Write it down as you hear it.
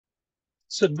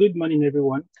So good morning,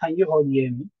 everyone. Can you all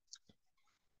hear me?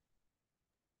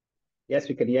 Yes,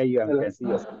 we can hear you and we Hello. can see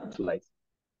your slides.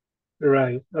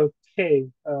 Right. Okay.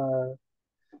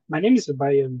 My name is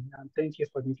Abayomi, and thank you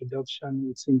for the introduction.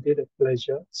 It's indeed a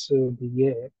pleasure to be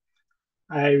here.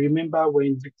 I remember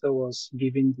when Victor was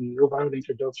giving the overall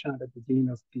introduction at the beginning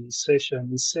of the session,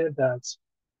 he said that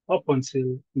up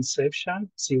until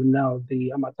inception till now,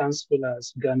 the Harmattan School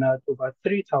has garnered over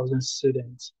 3,000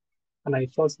 students. And I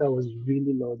thought that was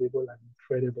really laudable and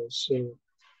incredible. So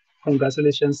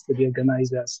congratulations to the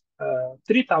organizers.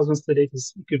 3,000 students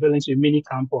is equivalent to a mini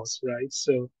campus, right?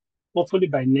 So hopefully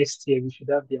by next year, we should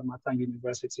have the Harmattan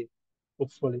University,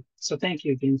 hopefully. So thank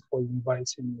you again for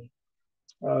inviting me.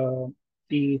 Uh,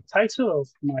 the title of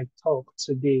my talk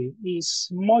today is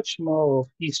much more of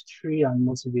history and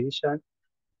motivation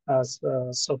as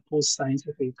supposed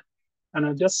scientific. And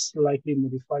I just slightly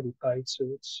modify the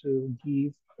title to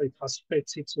give a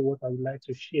perspective to what I would like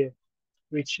to share,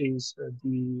 which is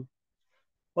the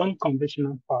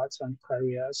unconventional paths and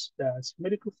careers that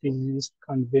medical physicists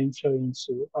can venture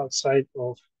into outside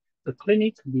of the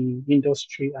clinic, the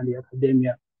industry, and the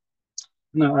academia.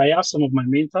 Now, I have some of my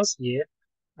mentors here.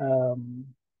 Um,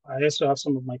 I also have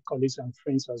some of my colleagues and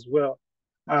friends as well.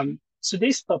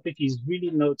 Today's topic is really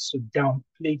not to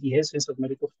downplay the essence of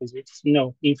medical physics.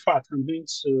 No, in fact, I'm going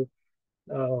to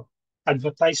uh,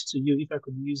 advertise to you, if I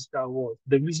could use that word,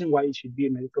 the reason why you should be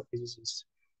a medical physicist.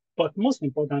 But most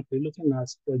importantly, looking at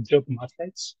the job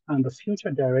markets and the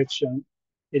future direction,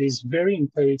 it is very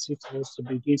imperative for us to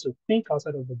begin to think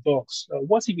outside of the box.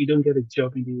 What if you don't get a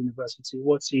job in the university?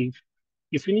 What if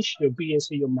you finish your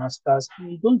BSc, your master's,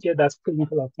 and you don't get that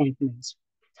clinical appointment?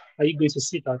 Are you going to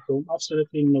sit at home?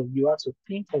 Absolutely no. You have to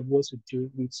think of what to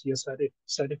do with your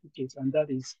certificate, and that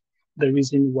is the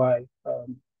reason why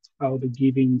I'll be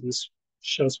giving this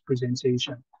short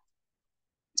presentation.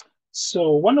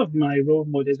 So one of my role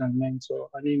models and mentor,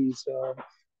 her name is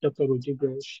Dr.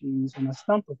 Rodriguez. She's an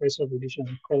assistant professor of radiation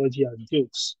oncology at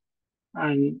Dukes.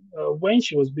 And when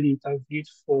she was being interviewed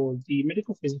for the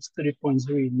Medical Physics 3.0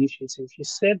 initiative, she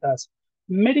said that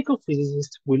medical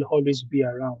physicists will always be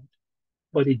around,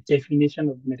 but the definition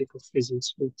of medical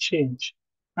physics will change.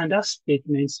 And that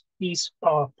statement is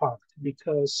power packed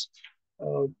because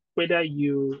uh, whether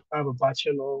you have a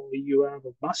bachelor or you have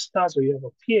a master's or you have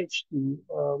a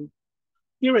PhD,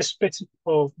 irrespective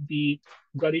of the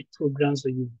graduate programs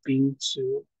that you've been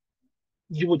to,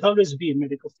 you would always be a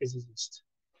medical physicist.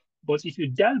 But if you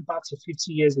dial back to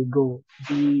 50 years ago,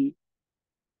 the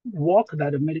work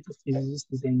that a medical physicist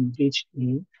is engaged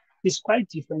in is quite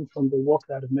different from the work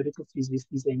that a medical physicist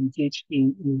is engaged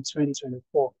in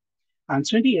 2024. And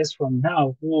 20 years from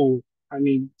now, whoa, I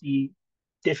mean, the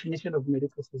definition of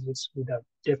medical physics would have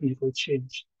definitely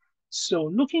changed. So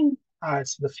looking at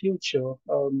the future,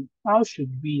 how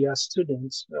should we as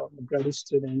students, graduate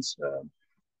students,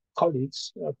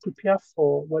 colleagues, prepare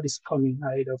for what is coming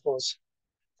ahead of us?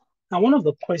 And one of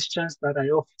the questions that I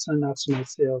often ask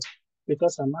myself,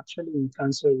 because I'm actually in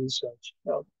cancer research,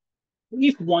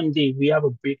 if one day we have a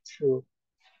breakthrough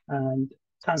and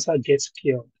cancer gets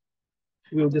cured,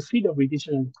 will the field of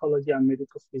radiation oncology and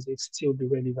medical physics still be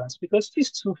relevant? Because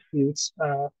these two fields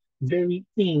are very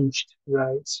hinged,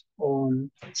 right,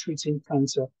 on treating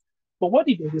cancer. But what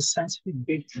if there's a scientific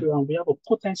breakthrough and we have a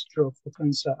potent drug for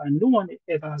cancer and no one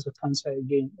ever has a cancer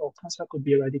again, or cancer could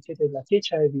be eradicated like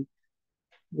HIV?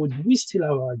 Would we still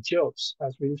have our jobs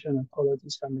as radiation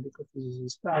oncologists and medical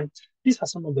physicists? And these are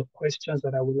some of the questions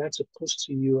that I would like to pose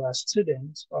to you as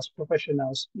students, as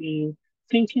professionals, in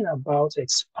thinking about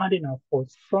expanding our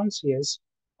frontiers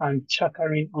and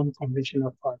chartering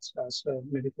unconventional paths as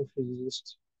medical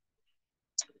physicists.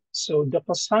 So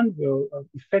Dr. Sandwell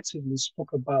effectively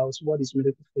spoke about what is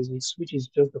medical physics, which is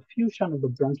just the fusion of the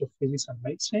branch of physics and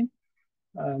medicine.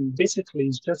 Basically,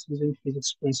 it's just using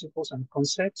physics principles and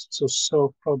concepts to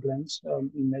solve problems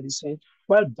in medicine,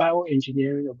 while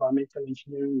bioengineering or biomedical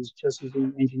engineering is just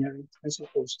using engineering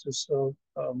principles to solve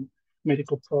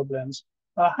medical problems.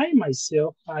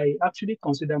 I actually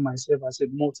consider myself as a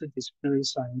multidisciplinary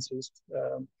scientist.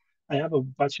 I have a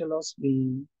bachelor's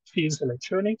in physics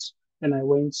electronics, and I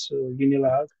went to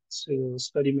Unilag to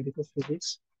study medical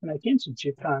physics. And I came to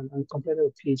Japan and completed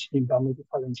a PhD in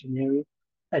biomedical engineering.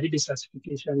 I did a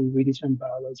certification in radiation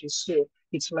biology. So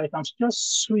it's like I'm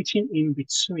just switching in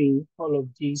between all of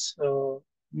these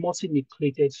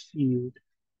multi-nucleated field.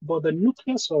 But the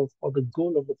nucleus of or the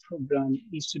goal of the program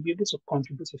is to be able to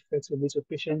contribute effectively to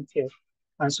patient care.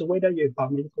 And so whether you're a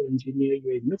biomedical engineer,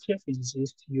 you're a nuclear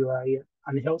physicist, you are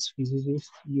an health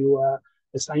physicist, you are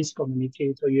a science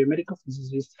communicator, you're a medical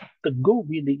physicist, the goal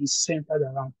really is centered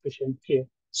around patient care.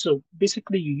 So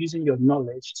basically, you're using your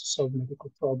knowledge to solve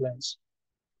medical problems.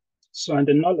 So, and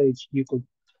the knowledge, you could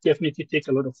definitely take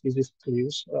a lot of physics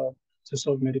clues to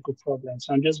solve medical problems.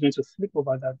 I'm just going to flip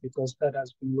over that because that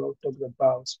has been well talked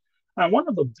about. And one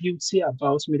of the beauty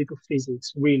about medical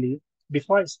physics, really,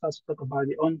 before I start to talk about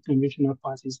the unconventional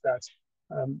part, is that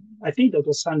I think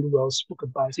Dr. Sandwell spoke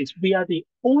about it. We are the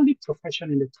only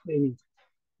profession in the clinic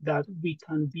that we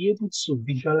can be able to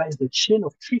visualize the chain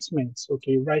of treatments,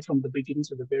 okay, right from the beginning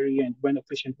to the very end when a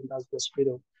patient enters the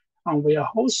hospital. And we are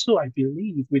also, I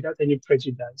believe, without any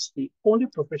prejudice, the only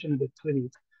profession in the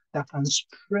clinic that can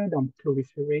spread and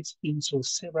proliferate into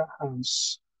several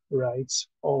arms, right,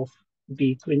 of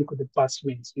the clinical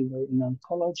departments, in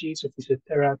oncology, to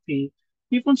physiotherapy,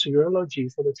 even to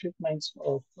urology for the treatment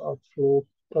of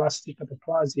plastic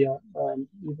hyperplasia,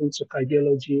 even to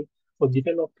cardiology for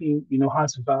developing,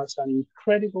 heart valves and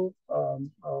incredible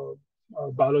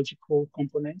biological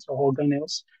components or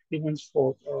organelles, even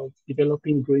for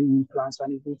developing brain implants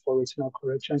and even for retinal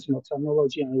corrections in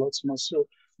ophthalmology and lots more. So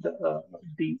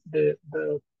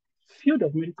the field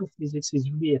of medical physics is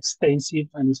really extensive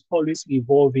and is always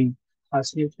evolving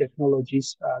as new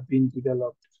technologies are being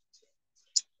developed.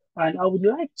 And I would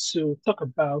like to talk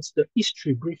about the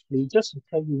history briefly, just to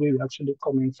tell you where we're actually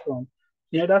coming from,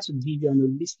 in order to give you an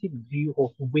holistic view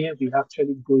of where we're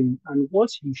actually going and what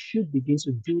you should begin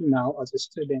to do now as a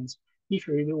student if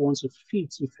you really want to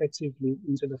fit effectively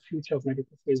into the future of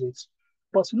medical physics.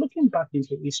 But looking back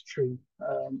into history,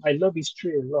 I love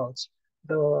history a lot.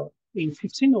 In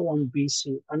 1501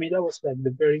 BC, I mean, that was like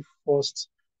the very first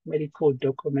medical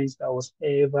documents that was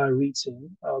ever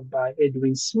written by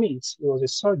Edwin Smith. He was a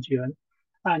surgeon.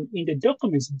 And in the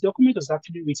document was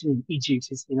actually written in Egypt,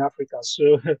 it's in Africa.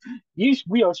 So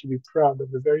we all should be proud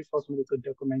of the very first medical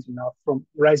document from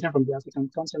rising from the African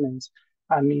continent.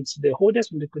 And it's the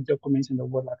oldest medical document in the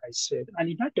world, like I said. And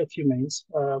in that document,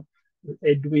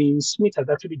 Edwin Smith has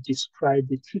actually described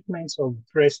the treatment of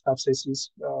breast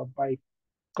abscesses by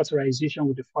cauterization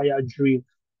with the fire drill.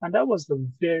 And that was the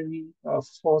very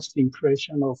first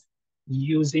impression of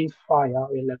using fire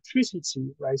or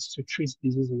electricity, right, to treat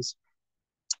diseases.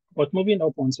 But moving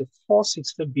up onto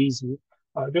 460 BC,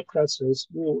 Hippocrates,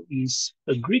 who is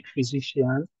a Greek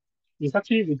physician, is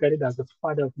actually regarded as the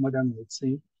father of modern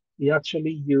medicine. He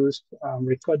actually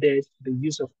recorded the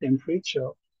use of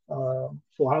temperature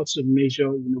for how to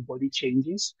measure, body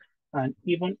changes. And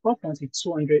even up until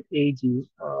 200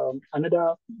 AD,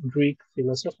 another Greek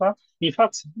philosopher. In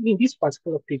fact, in this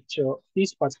particular picture,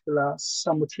 this particular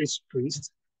Samothrace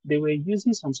priest, they were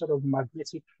using some sort of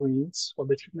magnetic rings for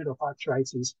the treatment of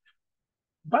arthritis.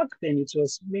 Back then, it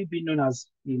was maybe known as,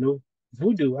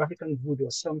 voodoo, African voodoo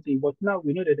or something. But now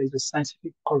we know that there's a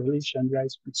scientific correlation,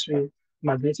 right, between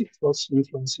magnetic flux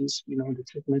influences, in the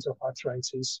treatment of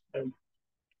arthritis.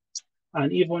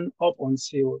 And even up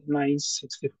until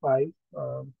 965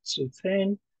 to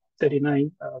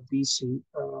 1039 BC.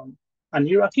 And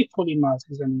Iraqi polymath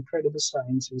is an incredible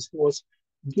scientist.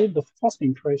 He gave the first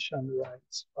impression,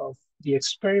 right, of the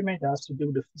experiment that has to do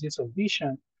with the physics of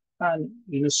vision. And,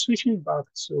 switching back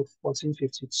to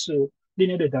 1452,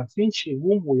 Leonardo da Vinci,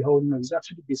 whom we all know, is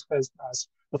actually described as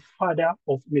the father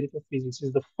of medical physics.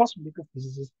 He's the first medical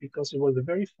physicist because he was the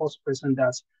very first person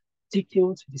that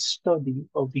detailed the study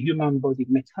of the human body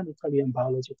mechanically and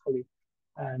biologically.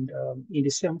 And in the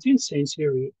 17th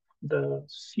century, the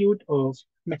field of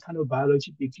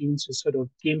mechanobiology begins to sort of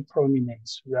gain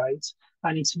prominence, right?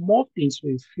 And it's morphed into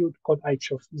a field called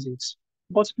astrophysics.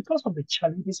 But because of the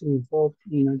challenges involved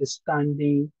in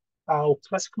understanding how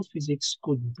classical physics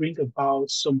could bring about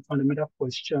some fundamental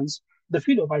questions, the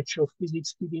field of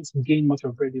astrophysics didn't gain much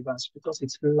of relevance because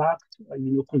it lacked,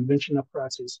 conventional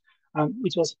practice.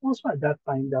 It was also at that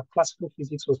time that classical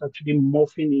physics was actually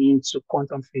morphing into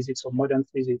quantum physics or modern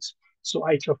physics. So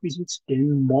astrophysics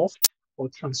then morphed or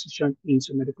transitioned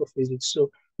into medical physics. So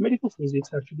medical physics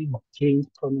actually gained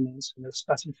prominence,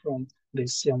 starting from the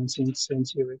 17th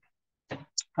century.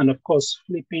 And of course,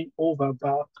 flipping over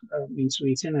back into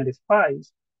 1895,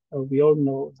 we all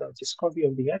know the discovery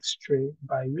of the X-ray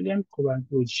by William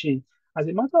Roentgen. As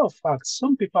a matter of fact,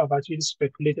 some people have actually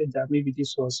speculated that maybe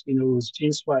this was,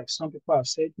 Roentgen's wife. Some people have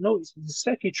said, no, it's the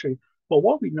secretary. But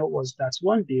what we know was that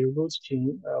one day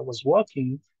Roentgen was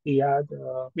working. He had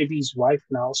maybe his wife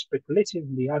now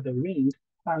speculatively had a ring,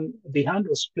 and the hand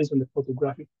was placed on the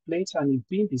photographic plate and it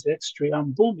beamed his X-ray,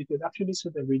 and boom, you could actually see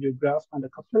the radiograph and the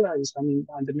capillaries, and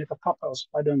the metacarpals,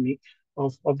 pardon me,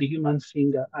 of the human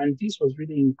finger. And this was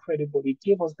really incredible. It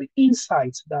gave us the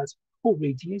insight that, oh,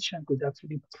 radiation could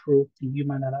actually probe the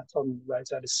human anatomy right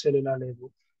at the cellular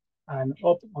level. And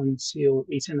up until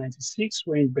 1896,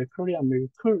 when Becquerel and Marie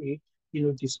Curie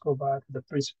discovered the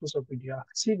principles of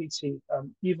radioactivity,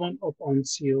 even up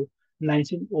until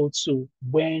 1902,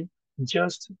 when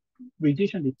just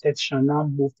radiation detection now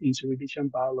moved into radiation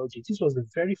biology. This was the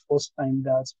very first time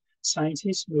that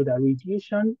scientists know that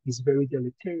radiation is very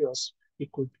deleterious.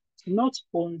 It could not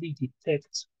only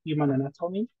detect human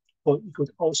anatomy, but it could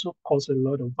also cause a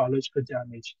lot of biological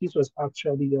damage. This was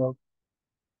actually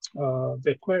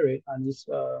Bequere and his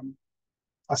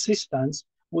assistants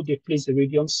who they placed the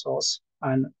radium source.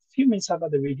 And a few minutes after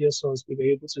the radium source, they were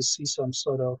able to see some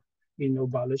sort of,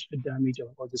 biological damage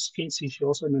or the skin tissue,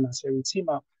 also known as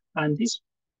erythema. And this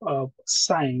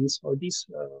science or this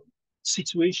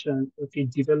situation, okay,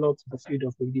 developed the field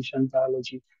of radiation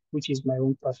biology, which is my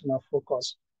own personal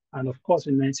focus. And of course,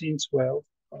 in 1912,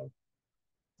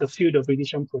 the field of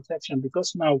radiation protection,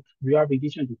 because now we have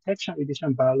radiation detection,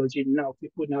 radiation biology. Now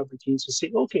people now begin to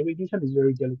say, okay, radiation is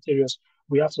very deleterious.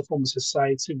 We have to form a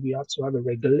society. We have to have a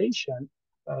regulation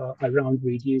around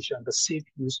radiation, the safe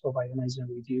use of ionizing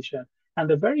radiation. And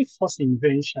the very first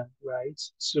invention, right?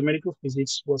 So medical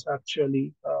physics was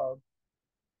actually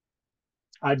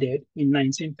added in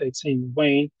 1913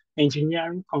 when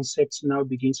engineering concepts now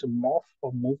begin to morph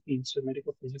or move into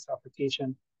medical physics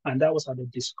application. And that was at the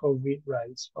discovery,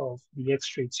 right, of the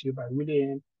X-ray tube by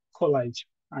William College.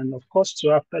 And of course,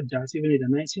 to after that, even in the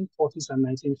 1940s and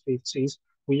 1950s,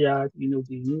 we had, the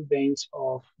invent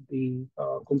of the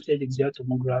computed axial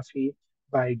tomography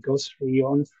by Gosfrey,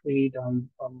 Onfried, and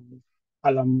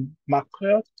Alan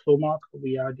McCord, Tomac.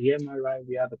 We had the MRI,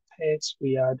 we had the PETs,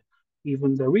 we had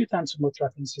even the real-time tumor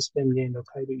tracking system here in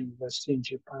Hokkaido University in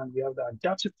Japan. We have the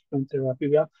adaptive treatment therapy.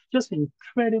 We have just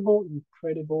incredible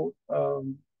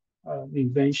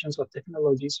inventions or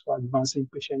technologies for advancing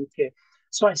patient care.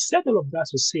 So I said all of that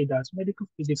to say that medical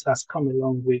physics has come a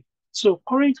long way. So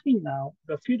currently now,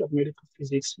 the field of medical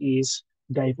physics is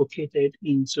divocated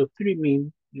into three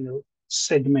main,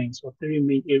 segments or three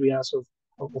main areas of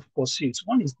pursuits.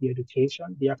 One is the education,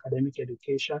 the academic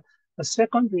education. The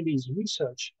second really is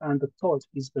research, and the third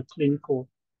is the clinical.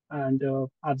 And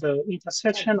at the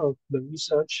intersection of the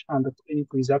research and the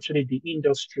clinical is actually the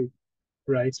industry,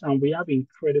 right? And we have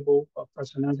incredible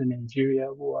personnel in Nigeria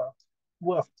who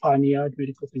have pioneered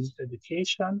medical physics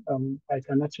education. I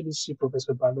can actually see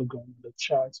Professor Balogun on the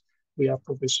chart. We have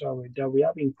Professor Aweda. We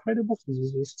have incredible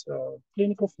physicists,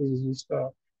 clinical physicists.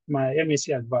 My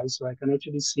MSc advisor, I can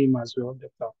actually see him as well,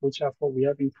 Dr. Pochafo. We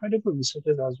have incredible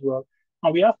researchers as well.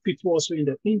 And we have people also in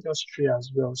the industry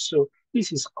as well. So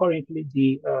this is currently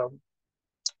the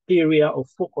area of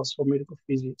focus for medical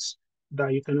physics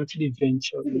that you can actually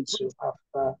venture into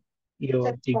after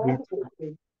your degree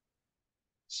program.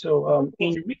 So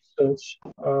in research,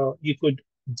 you could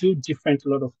do different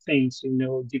lot of things,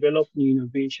 develop new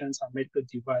innovations and medical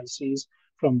devices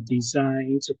from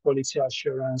design to quality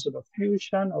assurance, or the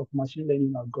fusion of machine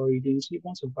learning algorithms,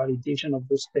 even to validation of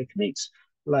those techniques,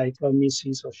 like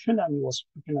Mrs. Oshunami was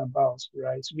speaking about,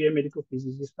 right? Where medical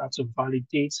physicists start to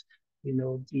validate,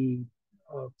 the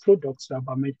products that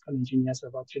biomedical engineers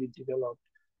have actually developed.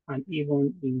 And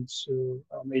even into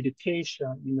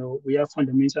education, we have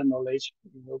fundamental knowledge.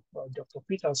 Dr.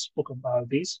 Peter spoke about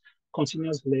this,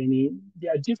 continuous learning.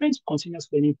 There are different continuous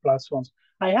learning platforms.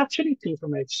 I actually think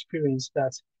from my experience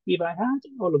that if I had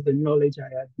all of the knowledge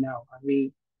I had now, I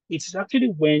mean, it's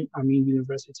actually when I'm in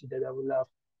university that I will have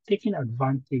taken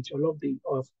advantage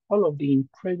of all of the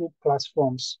incredible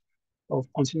platforms of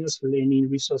continuous learning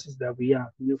resources that we have,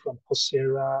 from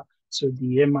Coursera to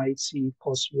the MIT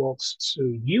courseworks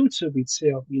to YouTube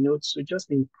itself, to just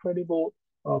incredible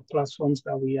platforms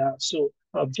that we have. So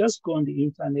just go on the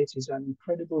internet is an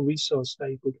incredible resource that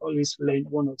you could always learn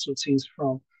one or two things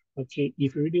from. Okay,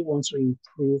 if you really want to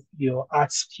improve your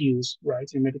art skills,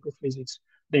 right, in medical physics,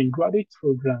 then graduate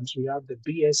programs, we have the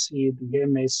BSc, the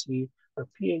MSc, the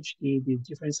PhD, the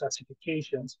different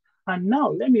certifications. And now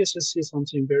let me also say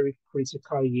something very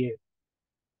critical here.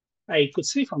 I could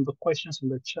see from the questions in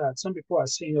the chat, some people are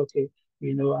saying, okay,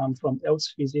 I'm from health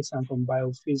physics, I'm from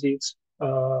biophysics.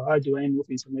 How do I move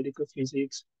into medical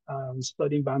physics?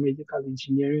 Studying biomedical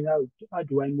engineering. How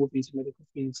do I move into medical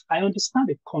physics? I understand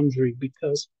the quandary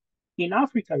because in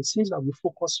Africa, it seems that we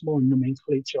focus more on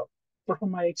nomenclature. But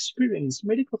from my experience,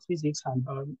 medical physics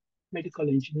and medical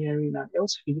engineering and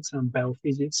health physics and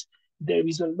biophysics, there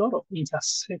is a lot of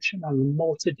intersection and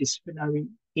multidisciplinary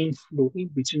inflow in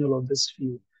between all of this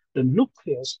field. The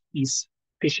nucleus is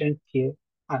patient care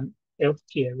and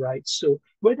healthcare, right? So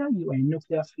whether you are in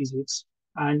nuclear physics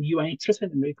and you are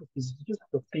interested in medical physics, you just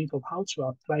have to think of how to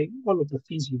apply all of the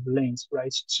things you've learned,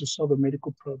 right, to solve a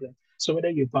medical problem. So whether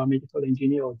you're a biomedical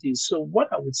engineer or this. So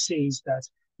what I would say is that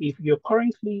if you're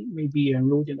currently maybe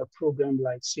enrolled in a program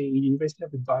like, say, in University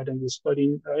of Ibadan, you're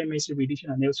studying MSc Radiation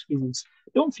and Health Physics,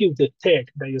 don't feel deterred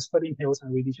that you're studying health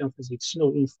and radiation physics.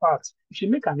 No, in fact, you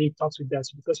should make an impact with that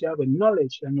because you have a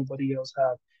knowledge that nobody else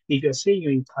has. If you're saying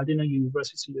you're in Cardinal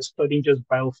University, you're studying just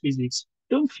biophysics,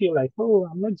 don't feel like, oh,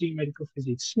 I'm not doing medical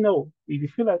physics. No. If you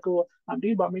feel like, oh, I'm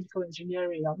doing biomedical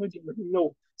engineering, I'm not doing,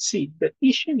 no. See, the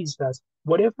issue is that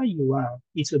whatever you are,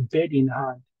 it's a bird in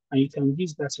hand, and you can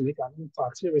use that to make an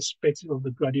impact, irrespective of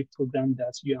the graduate program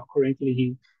that you are currently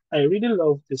in. I really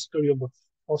love the story of the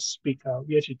first speaker,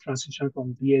 where she transitioned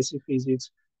from BSc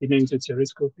physics, into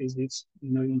theoretical physics,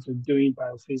 into doing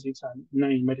biophysics and now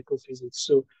in medical physics.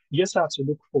 So you just have to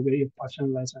look for where your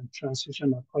passion lies and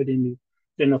transition accordingly.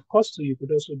 Then, of course, too, you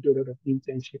could also do a lot of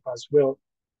internship as well.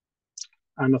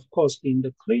 And of course, in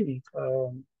the clinic,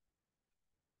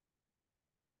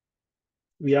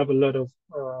 we have a lot of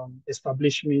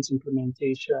establishments,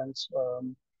 implementations,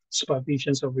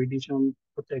 supervisions of radiation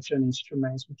protection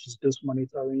instruments, which is dose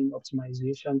monitoring,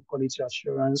 optimization, quality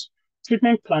assurance,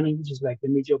 treatment planning, which is like the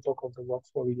major bulk of the work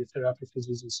for radiotherapy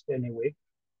physicists anyway.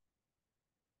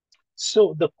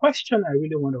 So the question I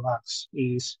really want to ask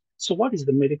is, so what is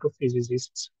the medical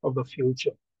physicist of the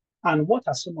future? And what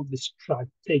are some of the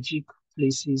strategic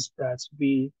places that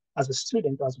we, as a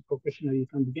student, as a professional, you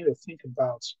can begin to think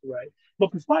about, right?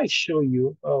 But before I show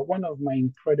you, one of my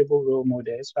incredible role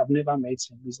models, I've never met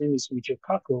him. His name is Michio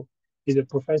Kaku. He's a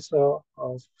professor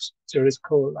of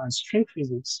theoretical and string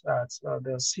physics at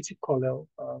the City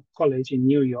College in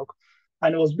New York.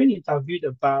 And he was being interviewed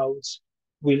about,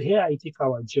 will AI take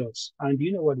our jobs? And do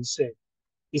you know what he said?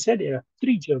 He said there are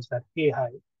 3 jobs that AI,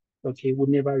 okay, would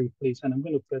never replace. And I'm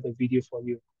going to play the video for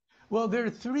you. Well, there are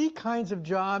 3 kinds of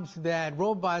jobs that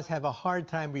robots have a hard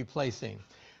time replacing.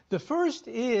 The first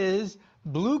is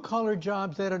blue-collar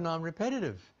jobs that are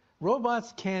non-repetitive.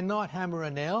 Robots cannot hammer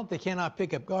a nail. They cannot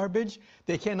pick up garbage.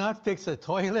 They cannot fix a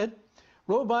toilet.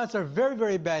 Robots are very,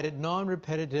 very bad at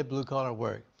non-repetitive blue-collar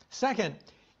work. Second,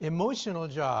 emotional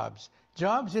jobs.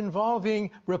 Jobs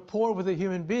involving rapport with a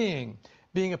human being.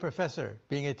 Being a professor,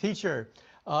 being a teacher,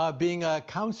 being a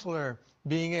counselor,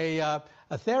 being a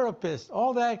therapist,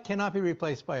 all that cannot be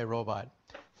replaced by a robot.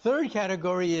 Third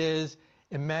category is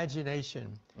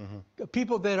imagination.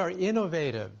 People that are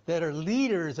innovative, that are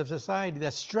leaders of society,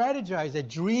 that strategize, that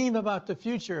dream about the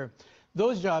future,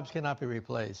 those jobs cannot be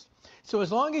replaced. So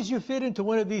as long as you fit into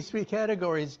one of these 3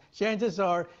 categories, chances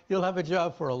are you'll have a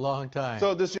job for a long time.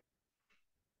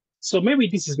 So maybe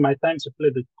this is my time to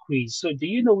play the quiz. So do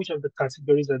you know which of the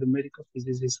categories that the medical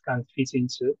physicist can fit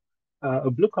into? A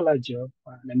blue-collar job,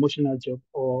 an emotional job,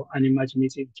 or an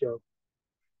imaginative job?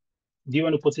 Do you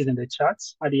want to put it in the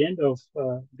chats? At the end of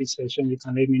this session, you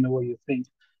can let me know what you think.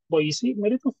 But you see,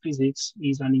 medical physics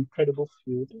is an incredible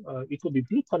field. It could be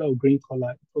blue collar or green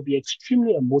collar. It could be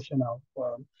extremely emotional.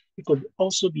 It could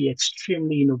also be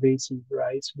extremely innovative,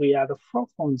 right? We are the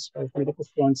forefront of medical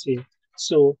frontier.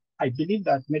 So I believe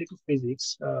that medical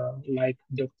physics, like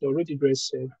Dr. Rodriguez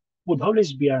said, would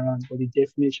always be around, but the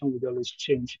definition would always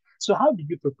change. So how did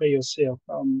you prepare yourself?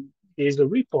 There's a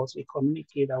report, a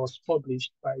communique that was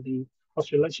published by the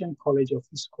Australasian College of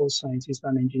Physical Scientists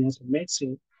and Engineers of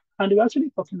Medicine. And they were actually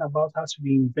talking about how to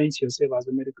reinvent yourself as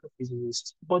a medical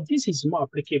physicist. But this is more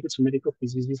applicable to medical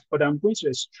physicists, but I'm going to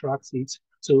extract it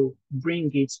to bring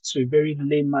it to a very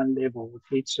layman level,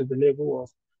 okay, to the level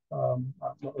of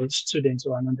a student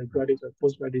or an undergraduate or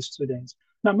postgraduate student.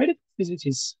 Now, medical physics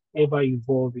is ever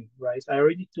evolving, right? I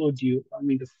already told you,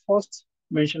 the first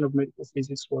mention of medical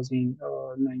physics was in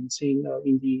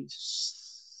the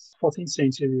 14th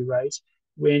century, right?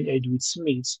 When Edward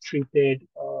Smith treated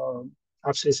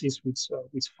abscesses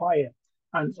with fire.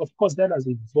 And of course, that has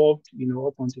evolved,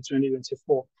 up until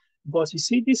 2024. But you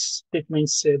see, this statement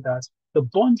said that the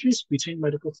boundaries between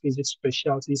medical physics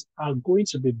specialties are going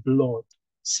to be blurred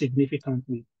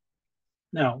significantly.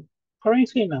 Now,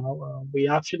 currently we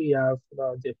actually have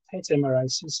the PET MRI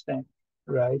system,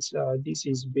 right? This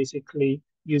is basically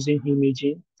using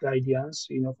imaging guidance,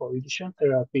 for radiation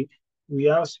therapy. We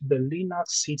have the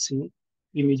Linux CT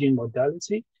imaging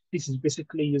modality. This is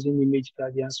basically using image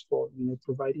guidance for,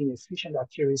 providing efficient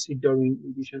accuracy during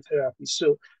radiation therapy.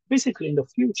 So basically in the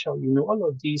future, all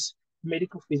of these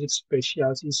medical physics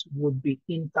specialties would be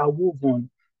interwoven,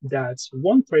 that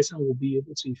one person will be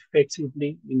able to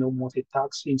effectively,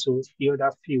 multitask into the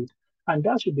other field. And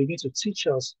that should begin to teach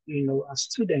us, as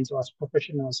students or as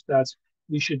professionals, that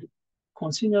we should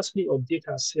continuously update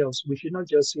ourselves. We should not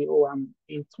just say, oh, I'm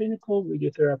in clinical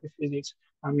radiotherapy physics,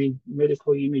 I'm in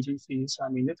medical imaging physics,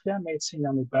 I'm in nuclear medicine,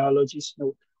 I'm a biologist.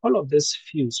 No, all of these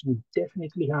fields will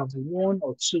definitely have one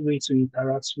or two ways to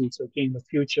interact with, okay, in the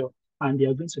future. and they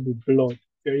are going to be blurred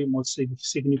very much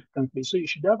significantly. So you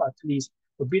should have at least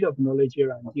a bit of knowledge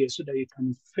here and there so that you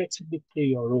can effectively play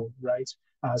your role, right,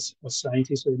 as a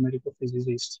scientist or a medical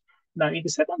physicist. Now, in the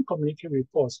second communique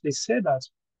report, they said that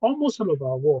almost all of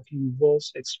our work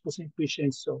involves exposing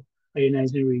patients to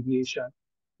ionizing radiation.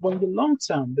 But in the long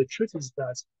term, the truth is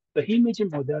that the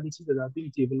imaging modalities that are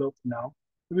being developed now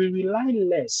will rely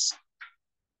less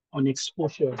on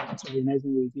exposure to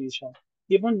ionizing radiation.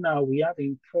 Even now, we have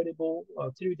incredible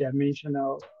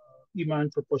three-dimensional human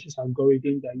proportions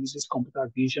algorithm that uses computer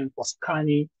vision for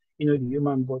scanning, the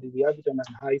human body. We have it on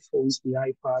our iPhones, the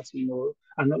iPads,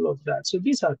 and all of that. So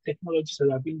these are technologies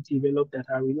that are being developed that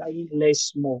are relying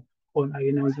less more on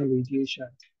ionizing radiation.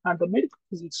 And the medical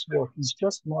physics work is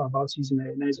just more about using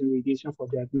ionizing radiation for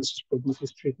diagnosis,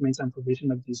 prognosis, treatments, and prevention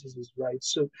of diseases, right?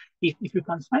 So if you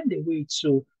can find a way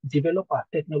to develop our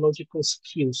technological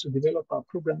skills, to develop our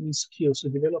programming skills, to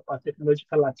develop our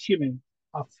technological acumen,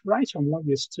 right among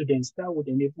your students, that would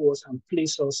enable us and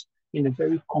place us in a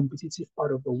very competitive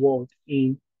part of the world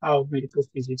in how medical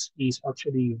physics is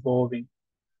actually evolving.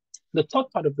 The third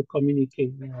part of the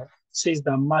communique says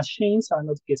that machines are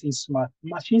not getting smart.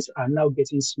 Machines are now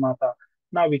getting smarter.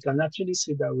 Now we can actually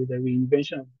see that with the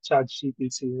reinvention of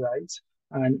ChatGPT, right?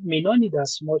 And may not need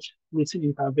as much routine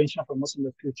intervention from us in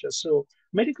the future. So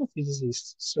medical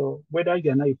physicists, so whether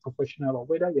you're not a professional or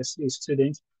whether you're still a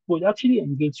student, would actually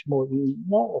engage more in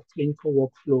more of clinical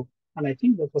workflow. And I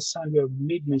think Dr. Sandra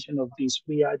made mention of this.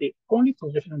 We are the only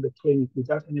profession in the clinic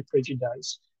without any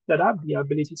prejudice that have the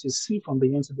ability to see from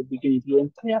the end to the beginning, the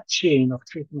entire chain of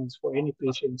treatments for any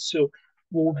patient. So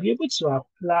we'll be able to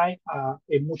apply our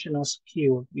emotional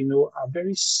skill, a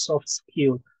very soft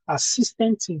skill, a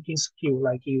system thinking skill,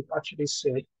 like you actually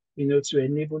said, to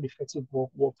enable effective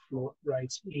workflow,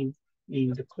 right, in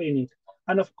the clinic.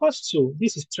 And of course, too,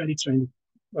 this is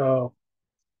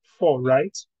 2024,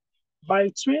 right? By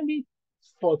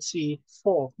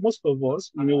 2044, most of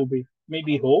us, will be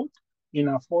maybe old, in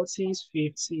our 40s,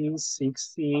 50s,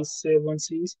 60s,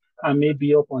 70s, and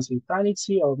maybe up on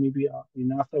eternity, or maybe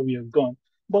after we are gone.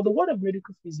 But the world of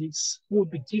medical physics will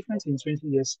be different in 20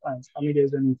 years' time. I mean,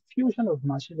 there's an infusion of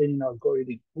machine learning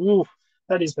algorithm. Oof,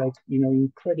 that is like,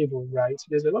 incredible, right?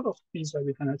 There's a lot of things that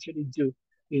we can actually do,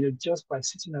 just by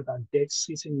sitting at our desk,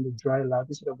 sitting in the dry lab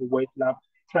instead of the wet lab,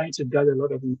 trying to gather a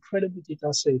lot of incredible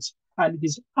data sets. And it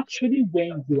is actually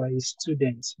when you are a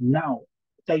student now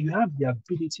that you have the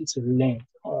ability to learn.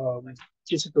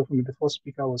 Jessica from the first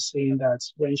speaker was saying that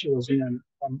when she was in,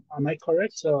 am I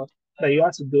correct? That you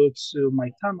had to go to my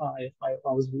time. I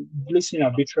was listening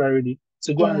arbitrarily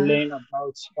to go and learn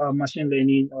about machine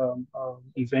learning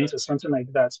events or something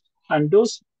like that. And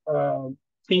those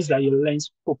things that you learned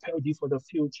propelled you for the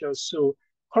future. So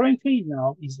currently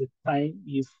now is the time,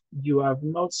 if you have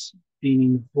not been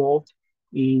involved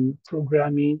in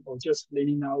programming or just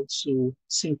learning how to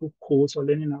simple codes or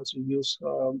learning how to use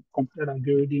computer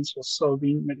algorithms for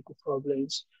solving medical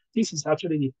problems, this is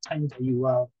actually the time that you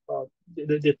have.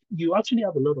 You actually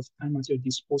have a lot of time at your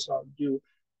disposal.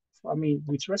 I mean,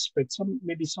 with respect,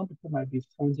 maybe some people might be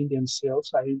funding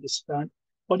themselves. I understand,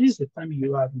 but this is the time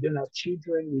you have. You don't have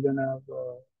children. You don't have.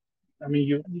 I mean,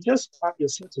 you just have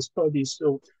yourself to study.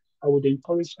 So I would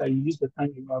encourage that you use the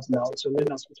time you have now to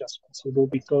learn as much as possible,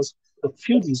 because the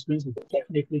field is going to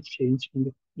definitely change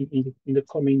in the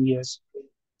coming years.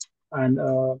 And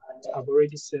I've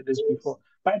already said this before.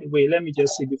 By the way, let me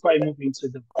just say, before I move into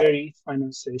the very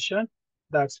final session,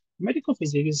 that medical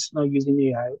physics now using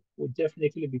AI will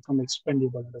definitely become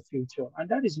expendable in the future. And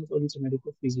that is not only to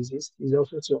medical physicists, it's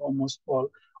also to almost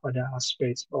all other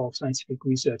aspects of scientific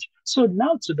research. So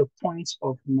now to the point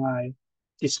of my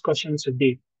discussion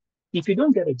today. If you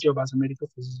don't get a job as a medical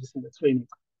physicist in the clinic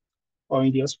or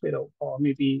in the hospital or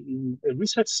maybe in a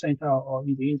research center or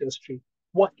in the industry,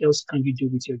 what else can you do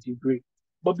with your degree?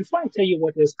 But before I tell you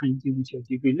what else can you do with your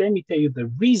degree, let me tell you the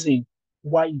reason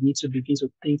why you need to begin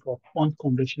to think of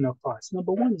unconventional paths.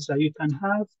 Number one is that you can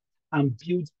have and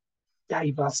build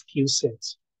diverse skill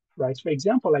sets, right? For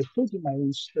example, I told you my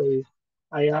own story.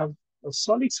 I have a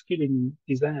solid skill in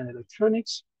design and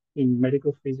electronics, in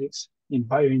medical physics, in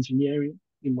bioengineering,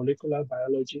 in molecular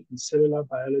biology, in cellular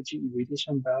biology, in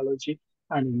radiation biology,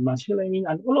 and in machine learning.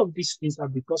 And all of these things are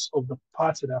because of the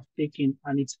path that I've taken,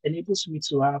 and it enables me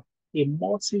to have a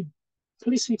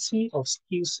multiplicity of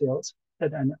skill sets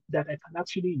that I can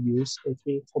actually use,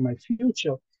 okay, for my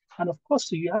future. And of course,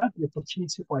 so you have the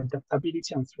opportunity for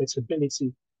adaptability and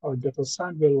flexibility. Dr.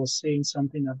 Sandwell was saying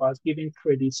something about giving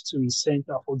credits to his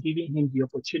center for giving him the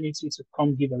opportunity to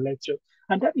come give a lecture.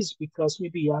 And that is because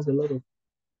maybe he has a lot of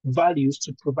values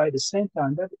to provide the center,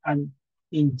 and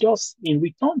in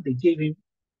return, they gave him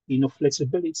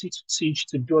flexibility to teach,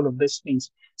 to do all of these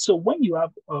things. So when you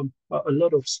have a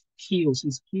lot of skills,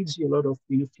 it gives you a lot of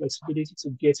flexibility to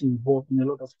get involved in a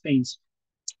lot of things.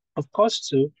 Of course,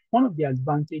 too, one of the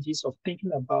advantages of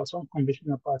thinking about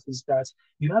unconventional paths is that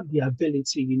you have the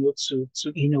ability,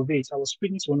 to innovate. I was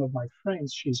speaking to one of my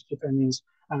friends, she's Japanese,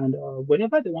 and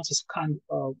whenever they want to scan,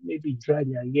 maybe dry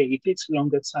their hair, it takes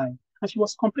longer time. And she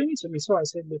was complaining to me. So I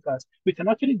said, look, at we can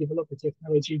actually develop a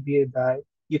technology whereby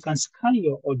you can scan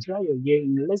your or dry your hair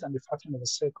in less than a fraction of a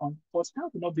second. But that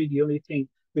will not be the only thing.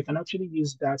 We can actually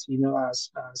use that,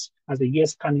 as a hair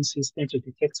scanning system to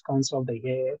detect cancer of the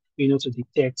hair, to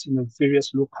detect,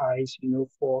 various loci,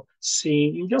 for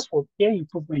seeing, just for hair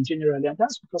improvement generally. And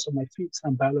that's because of my physics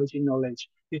and biology knowledge.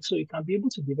 So you can be able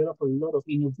to develop a lot of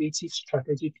innovative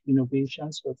strategic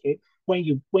innovations, okay, when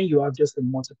you have just a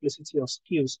multiplicity of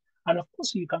skills. And of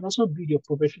course, you can also build your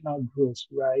professional growth,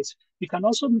 right? You can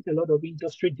also meet a lot of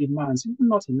industry demands, even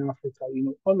not in Africa,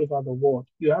 all over the world.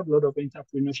 You have a lot of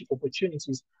entrepreneurship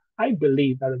opportunities. I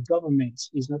believe that the government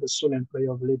is not the sole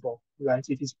employer of labor, right?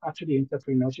 It is actually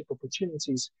entrepreneurship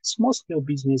opportunities, small scale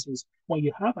businesses. When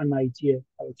you have an idea,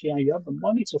 okay, and you have the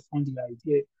money to fund the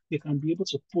idea, you can be able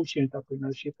to push your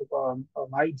entrepreneurship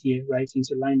idea right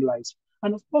into limelight.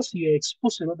 And of course, you're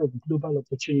exposed to a lot of global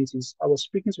opportunities. I was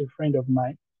speaking to a friend of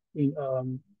mine in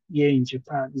here in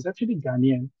Japan. He's actually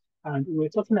Ghanaian, and we were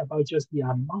talking about just the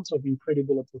amount of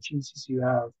incredible opportunities you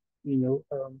have, you know,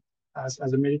 um, as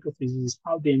a medical physicist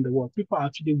out there in the world. People are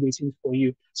actually waiting for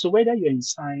you. So whether you're in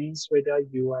science, whether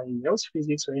you are in health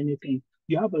physics or anything,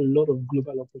 you have a lot of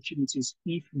global opportunities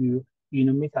if you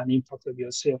make an impact of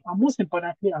yourself. And most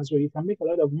importantly, as well, you can make a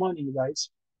lot of money, right?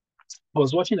 I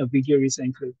was watching a video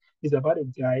recently. It's about a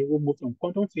guy who moved from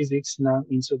quantum physics now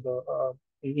into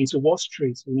Wall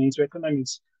Street, into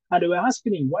economics. And they were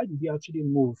asking him, why did he actually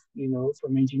move,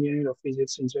 from engineering or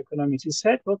physics into economics? He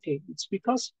said, okay, it's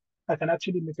because I can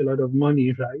actually make a lot of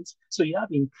money, right? So you have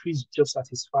increased job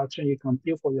satisfaction. You can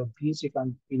pay for your bills. You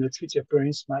can, treat your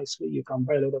parents nicely. You can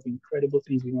buy a lot of incredible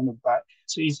things you want to buy.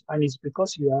 So it's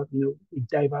because you have,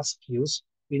 diverse skills.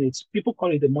 It's people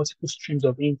call it the multiple streams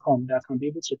of income that can be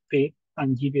able to pay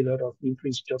and give you a lot of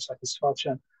increased job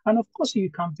satisfaction. And of course,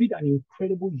 you can build an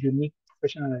incredible, unique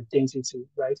professional identity,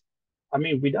 right? I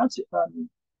mean, without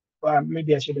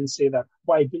maybe I shouldn't say that,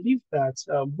 but I believe that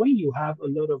when you have a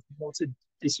lot of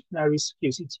multidisciplinary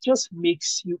skills, it just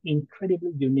makes you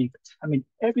incredibly unique. I mean,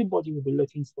 everybody will be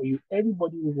looking for you.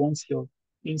 Everybody will want your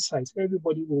insights.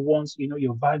 Everybody will want,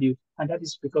 your value, and that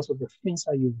is because of the things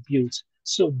that you've built.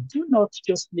 So do not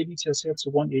just limit yourself to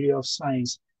one area of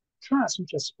science. Try as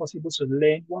much as possible to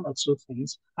learn one or two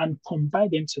things and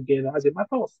combine them together. As a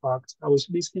matter of fact, I was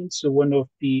listening to one of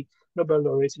the Nobel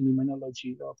laureate in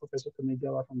immunology, Professor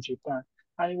Tonegawa from Japan,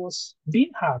 and he was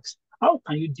being asked, how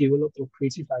can you develop a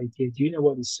creative idea? Do you know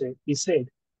what he said? He said,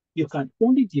 you can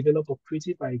only develop a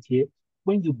creative idea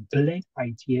when you blend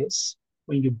ideas,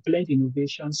 when you blend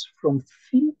innovations from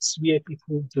fields where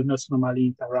people do not normally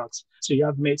interact. So you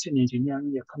have medicine,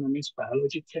 engineering, economics,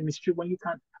 biology, chemistry, when you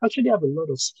can actually have a lot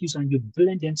of skills and you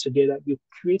blend them together, you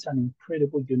create an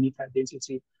incredible, unique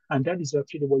identity. And that is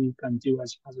actually what you can do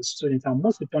as a student. And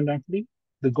most importantly,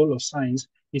 the goal of science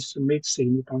is to make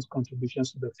significant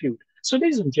contributions to the field. So,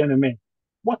 ladies and gentlemen,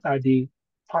 what are the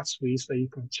pathways that you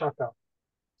can chart out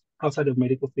outside of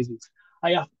medical physics?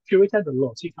 I have curated a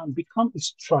lot. You can become a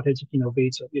strategic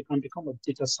innovator. You can become a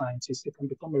data scientist. You can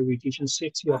become a radiation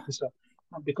safety officer.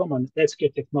 You can become an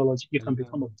healthcare technology. You can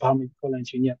become a biomedical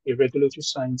engineer, a regulatory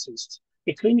scientist,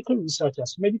 a clinical researcher,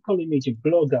 medical imaging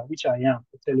blogger, which I am,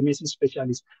 a telemedicine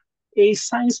specialist, a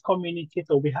science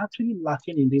communicator. We're actually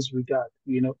lacking in this regard,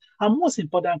 And most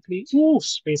importantly,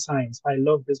 space science. I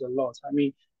love this a lot. I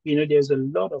mean, there's a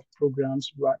lot of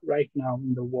programs right now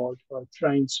in the world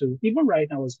trying to, even right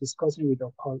now, I was discussing with a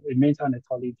mentor and a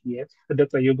colleague here,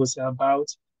 Dr. Yobose, about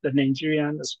the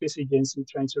Nigerian Space Agency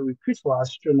trying to recruit for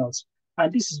astronauts.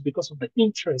 And this is because of the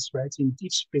interest, right, in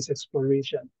deep space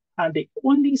exploration. And the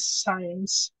only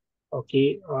science,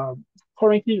 okay,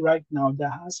 currently right now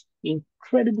that has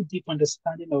incredibly deep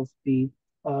understanding of the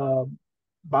uh,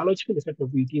 biological effect of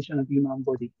radiation on the human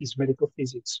body is medical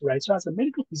physics, right? So as a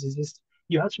medical physicist,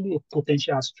 you're actually a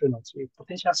potential astronaut, you're a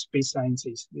potential space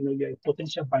scientist, you're a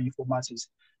potential bioinformatist,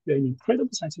 you're an incredible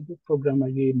scientific programmer,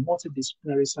 you're a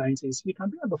multidisciplinary scientist. You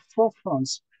can be at the forefront,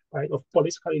 right, of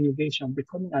political innovation,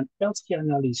 becoming an healthcare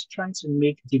analyst, trying to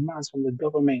make demands from the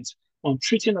government on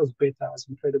treating us better as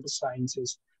incredible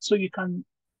scientists. So you can,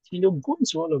 go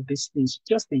into all of these things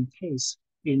just in case,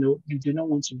 you do not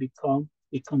want to become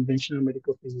a conventional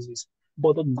medical physicist.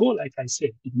 But the goal, like I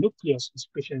said, the nucleus is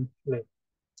patient led.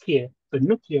 care. The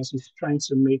nucleus is trying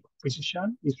to make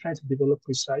precision, is trying to develop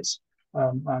precise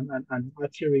and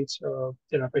accurate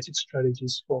therapeutic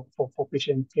strategies for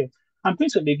patient care. I'm going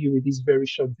to leave you with this very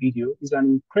short video. It's an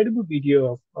incredible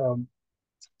video of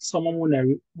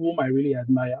someone whom I really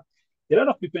admire. A lot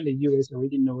of people in the US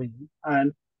already know him,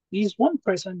 and he's one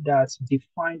person that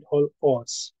defined all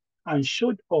odds and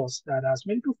showed us that as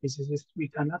medical physicists, we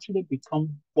can actually become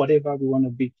whatever we want to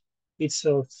be. It's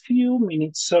a few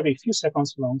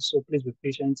seconds long, so please be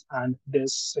patient, and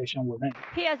this session will end.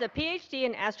 He has a PhD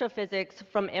in astrophysics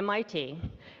from MIT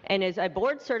and is a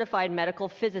board-certified medical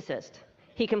physicist.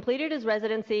 He completed his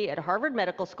residency at Harvard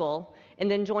Medical School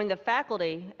and then joined the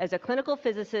faculty as a clinical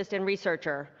physicist and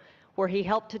researcher, where he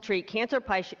helped to treat cancer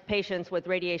patients with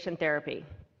radiation therapy.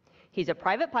 He's a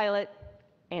private pilot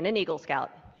and an Eagle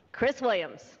Scout. Chris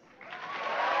Williams.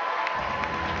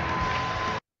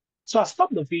 So I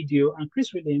stopped the video, and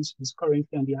Chris Williams is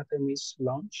currently on the Artemis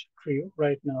launch crew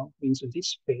right now into deep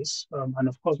space, and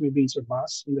of course maybe into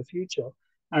Mars in the future.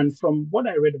 And from what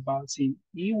I read about him,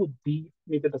 he would be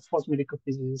maybe the first medical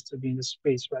physicist to be in the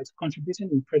space, right? Contributing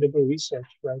incredible research,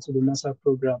 right, to the NASA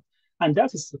program. And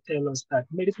that is to tell us that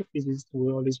medical physicists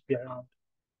will always be around,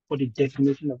 but the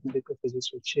definition of medical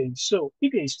physics will change. So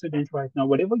if you're a student right now,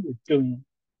 whatever you're doing,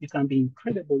 you can be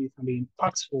incredible, you can be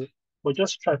impactful, but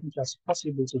just try as much as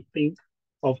possible to think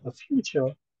of the future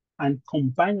and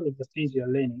combine all of the things you're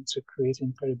learning to create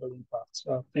incredible impact.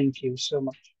 So thank you so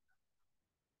much.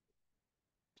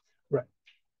 Right.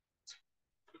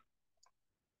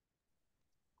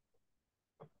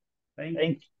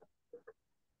 Thank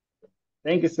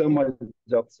you so much,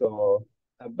 Dr.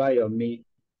 Abayomi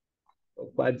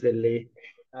Opadele.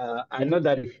 I know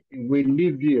that if we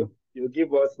leave you, you'll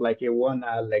give us like a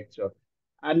 1-hour lecture.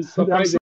 And surprisingly,